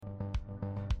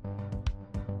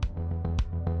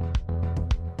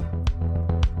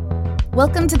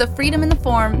Welcome to the Freedom in the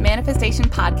Form Manifestation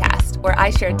Podcast, where I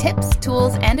share tips,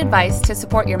 tools, and advice to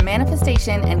support your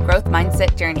manifestation and growth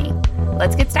mindset journey.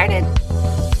 Let's get started.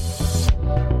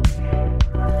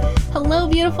 Hello,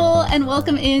 beautiful, and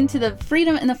welcome into the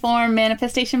Freedom in the Form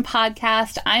Manifestation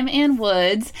Podcast. I'm Ann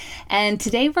Woods, and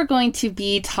today we're going to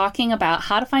be talking about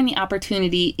how to find the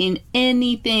opportunity in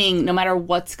anything, no matter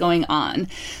what's going on.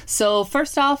 So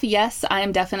first off, yes, I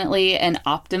am definitely an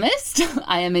optimist.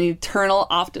 I am an eternal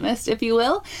optimist, if you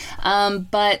will.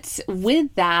 But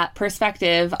with that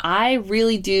perspective, I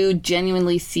really do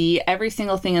genuinely see every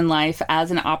single thing in life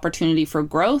as an opportunity for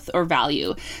growth or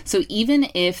value. So even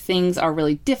if things are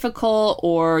really difficult,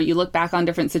 or you look back on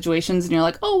different situations and you're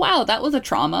like, oh, wow, that was a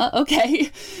trauma. Okay.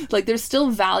 Like there's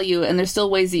still value and there's still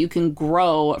ways that you can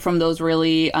grow from those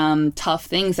really tough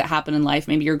things that happen in life.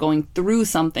 Maybe you're going through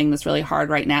something that's really hard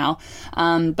right now.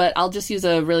 But I'll just use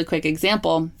a really quick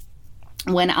example.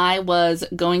 When I was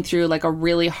going through like a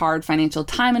really hard financial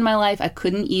time in my life, I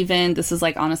couldn't even, this is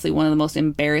like honestly one of the most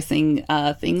embarrassing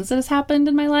things that has happened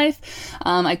in my life.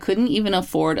 I couldn't even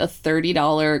afford a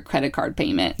 $30 credit card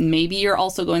payment. Maybe you're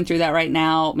also going through that right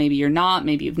now. Maybe you're not.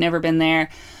 Maybe you've never been there.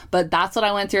 But that's what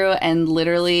I went through, and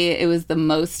literally it was the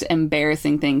most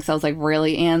embarrassing thing. So I was like,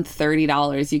 really, Ann,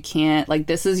 $30? You can't, like,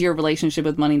 this is your relationship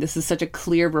with money. This is such a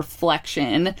clear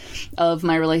reflection of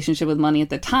my relationship with money at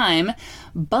the time.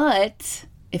 But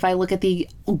if I look at the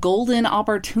golden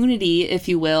opportunity, if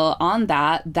you will, on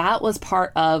that was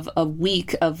part of a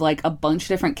week of like a bunch of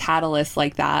different catalysts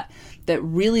like that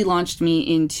really launched me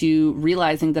into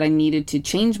realizing that I needed to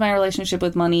change my relationship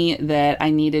with money, that I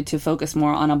needed to focus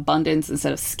more on abundance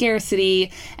instead of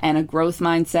scarcity, and a growth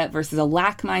mindset versus a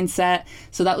lack mindset.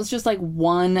 So that was just like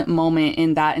one moment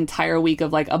in that entire week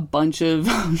of like a bunch of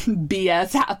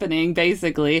BS happening,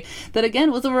 basically, that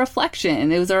again was a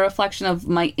reflection. It was a reflection of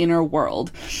my inner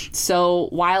world. So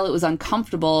while it was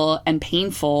uncomfortable and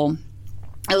painful,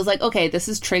 I was like, okay, this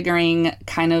is triggering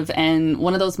kind of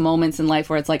one of those moments in life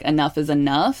where it's like enough is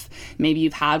enough. Maybe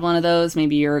you've had one of those.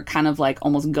 Maybe you're kind of like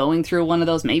almost going through one of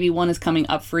those. Maybe one is coming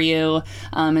up for you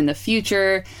in the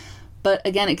future. But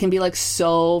again, it can be like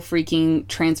so freaking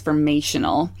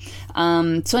transformational.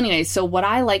 So what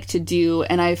I like to do,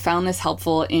 and I found this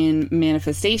helpful in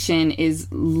manifestation,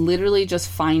 is literally just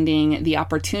finding the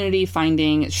opportunity,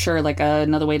 like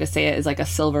another way to say it is like a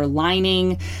silver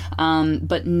lining,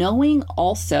 but knowing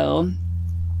also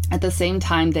at the same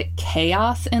time that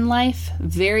chaos in life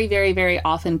very, very, very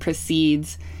often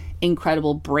precedes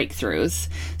incredible breakthroughs.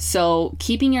 So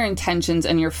keeping your intentions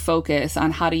and your focus on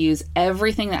how to use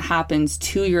everything that happens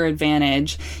to your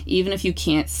advantage, even if you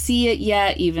can't see it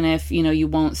yet, even if, you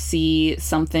won't see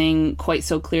something quite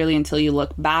so clearly until you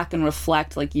look back and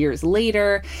reflect like years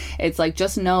later. It's like,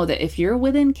 just know that if you're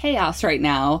within chaos right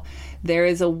now, there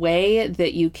is a way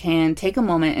that you can take a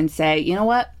moment and say, you know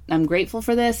what? I'm grateful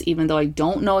for this, even though I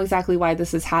don't know exactly why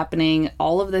this is happening.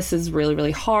 All of this is really,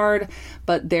 really hard,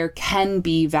 but there can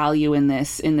be value in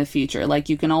this in the future. Like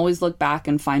you can always look back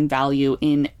and find value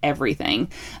in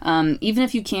everything. Even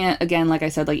if you can't, again, like I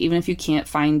said, like even if you can't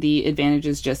find the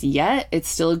advantages just yet, it's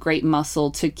still a great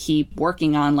muscle to keep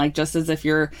working on. Like just as if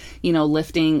you're,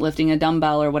 lifting a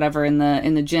dumbbell or whatever in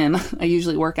the gym. I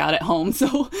usually work out at home.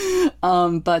 So,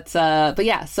 but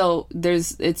yeah, so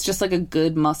it's just like a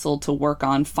good muscle to work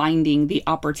on, finding the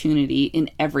opportunity in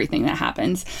everything that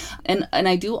happens. And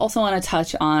I do also want to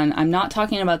touch on, I'm not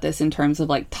talking about this in terms of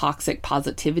like toxic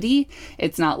positivity.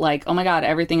 It's not like, oh my God,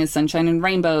 everything is sunshine and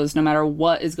rainbows. No matter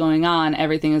what is going on,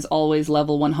 everything is always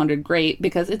level 100 great,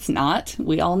 because it's not.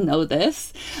 We all know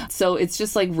this. So it's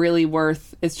just like really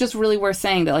worth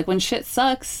saying that like when shit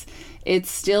sucks, it's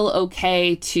still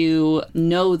okay to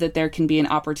know that there can be an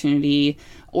opportunity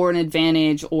or an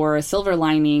advantage or a silver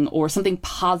lining or something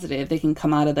positive that can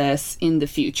come out of this in the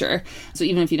future. So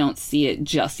even if you don't see it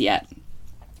just yet,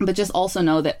 but just also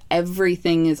know that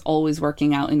everything is always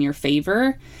working out in your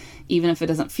favor, even if it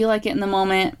doesn't feel like it in the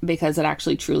moment, because it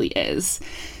actually truly is.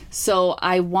 So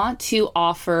I want to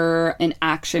offer an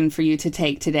action for you to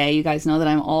take today. You guys know that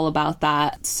I'm all about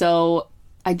that. So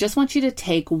I just want you to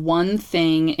take one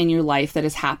thing in your life that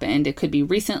has happened. It could be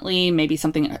recently, maybe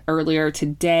something earlier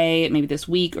today, maybe this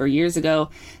week or years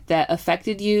ago, that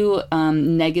affected you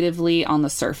negatively on the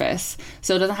surface.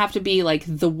 So it doesn't have to be like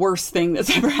the worst thing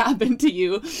that's ever happened to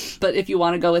you. But if you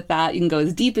want to go with that, you can go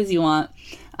as deep as you want.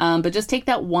 But just take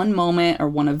that one moment or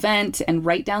one event and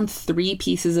write down 3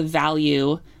 pieces of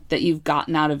value that you've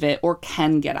gotten out of it or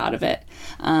can get out of it.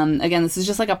 Again, this is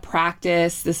just like a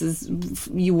practice. This is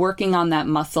you working on that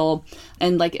muscle.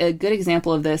 And like a good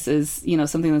example of this is,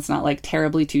 something that's not like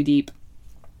terribly too deep,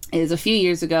 is a few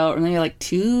years ago, or maybe like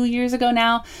 2 years ago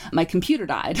now, my computer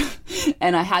died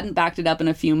and I hadn't backed it up in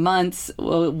a few months,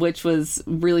 which was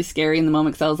really scary in the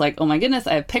moment because I was like, oh my goodness,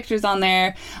 I have pictures on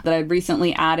there that I'd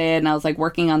recently added, and I was like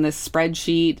working on this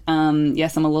spreadsheet.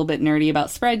 Yes, I'm a little bit nerdy about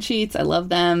spreadsheets. I love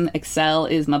them. Excel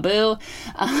is my boo.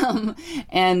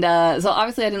 So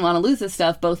obviously I didn't want to lose this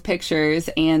stuff, both pictures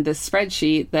and this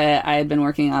spreadsheet that I had been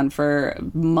working on for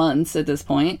months at this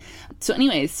point. So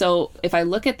anyways, so if I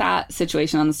look at that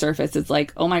situation on the surface, it's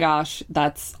like, oh my gosh,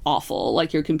 that's awful.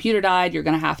 Like your computer died, you're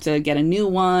going to have to get a new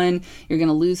one, you're going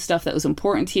to lose stuff that was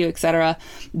important to you, etc.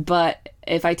 But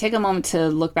if I take a moment to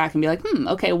look back and be like,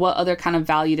 okay, what other kind of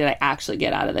value did I actually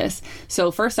get out of this?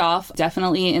 So first off,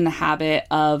 definitely in the habit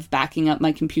of backing up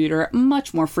my computer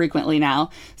much more frequently now.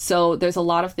 So there's a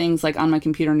lot of things like on my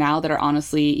computer now that are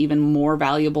honestly even more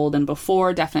valuable than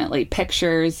before. Definitely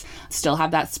pictures, still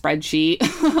have that spreadsheet,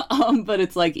 but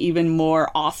it's like even more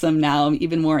awesome now,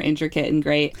 even more intricate and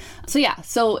great. So yeah,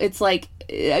 so it's like,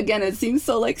 again, it seems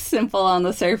so like simple on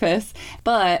the surface,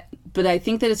 but I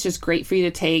think that it's just great for you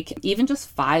to take even just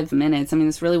 5 minutes. I mean,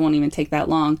 this really won't even take that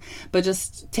long, but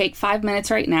just take 5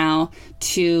 minutes right now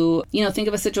to, think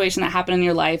of a situation that happened in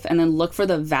your life and then look for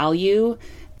the value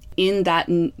in that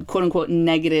quote unquote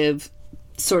negative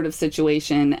sort of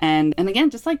situation. And again,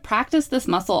 just like practice this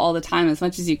muscle all the time as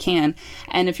much as you can.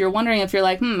 And if you're wondering, if you're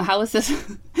like, how is this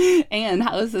and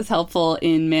how is this helpful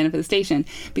in manifestation?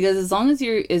 Because as long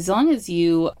as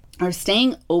you are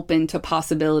staying open to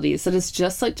possibilities, that is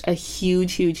just like a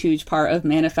huge, huge, huge part of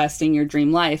manifesting your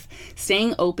dream life.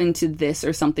 Staying open to this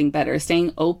or something better,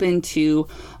 staying open to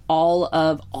all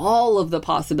of the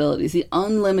possibilities, the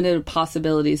unlimited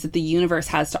possibilities that the universe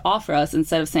has to offer us,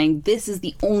 instead of saying, this is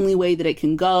the only way that it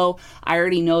can go. I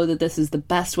already know that this is the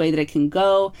best way that it can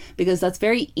go, because that's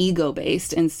very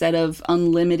ego-based instead of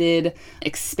unlimited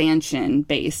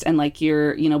expansion-based and like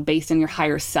you're, based on your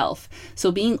higher self. So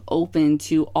being open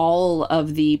to all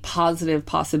of the positive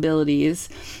possibilities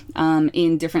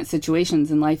in different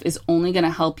situations in life is only going to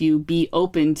help you be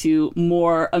open to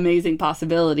more amazing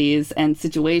possibilities and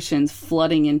situations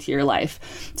flooding into your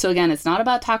life. So again, it's not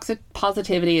about toxic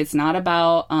positivity. It's not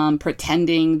about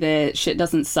pretending that shit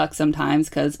doesn't suck sometimes,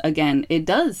 because again, it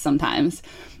does sometimes,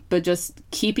 but just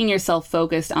keeping yourself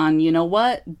focused on,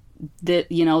 what, that,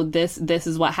 this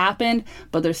is what happened,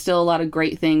 but there's still a lot of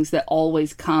great things that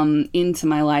always come into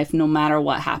my life no matter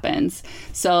what happens.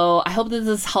 So I hope that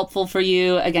this is helpful for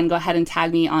you. Again, go ahead and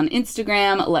tag me on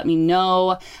Instagram. Let me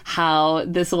know how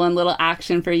this one little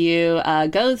action for you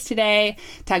goes today.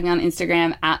 Tag me on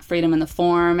Instagram at Freedom in the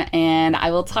Form, and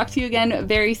I will talk to you again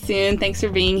very soon. Thanks for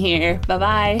being here.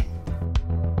 Bye-bye.